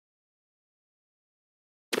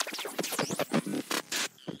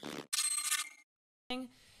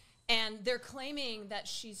and they're claiming that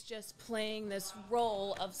she's just playing this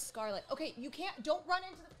role of Scarlet. Okay, don't run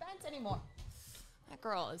into the fence anymore. That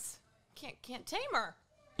girl can't tame her.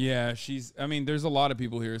 Yeah, I mean, there's a lot of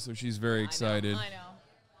people here, so she's very excited. I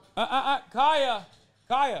know.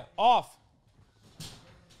 Kaya, off.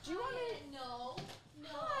 Do you want me? No.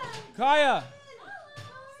 Kaya.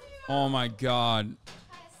 Oh my God.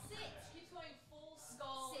 She's going full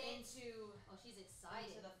skull into. Oh, she's excited.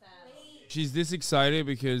 Into the fence. She's this excited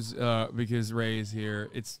because Ray is here.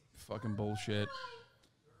 It's fucking bullshit.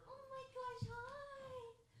 Oh my gosh,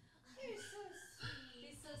 hi. You're so sweet.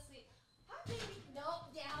 He's so sweet. Hi, baby.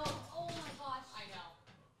 Nope, down. Oh my gosh. I know.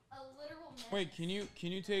 A literal mess. Wait, can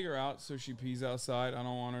you take her out so she pees outside? I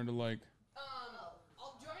don't want her to like. Do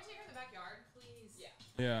you want me to take her in the backyard, please?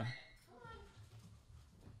 Yeah.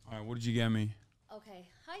 All right, what did you get me? Okay.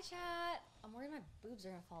 Hi, chat. I'm worried my boobs are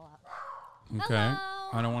gonna fall out. Okay. Hello.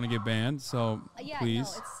 I don't want to get banned, so Yeah, please.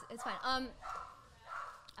 no, it's fine.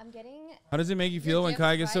 I'm getting. How does it make you feel when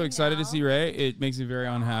Kai gets so excited to see Ray? It makes me very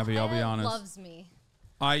unhappy, I'll be honest. Loves me.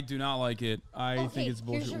 I do not like it. I think it's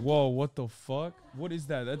bullshit. Whoa, what the fuck? What is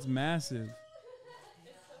that? That's massive.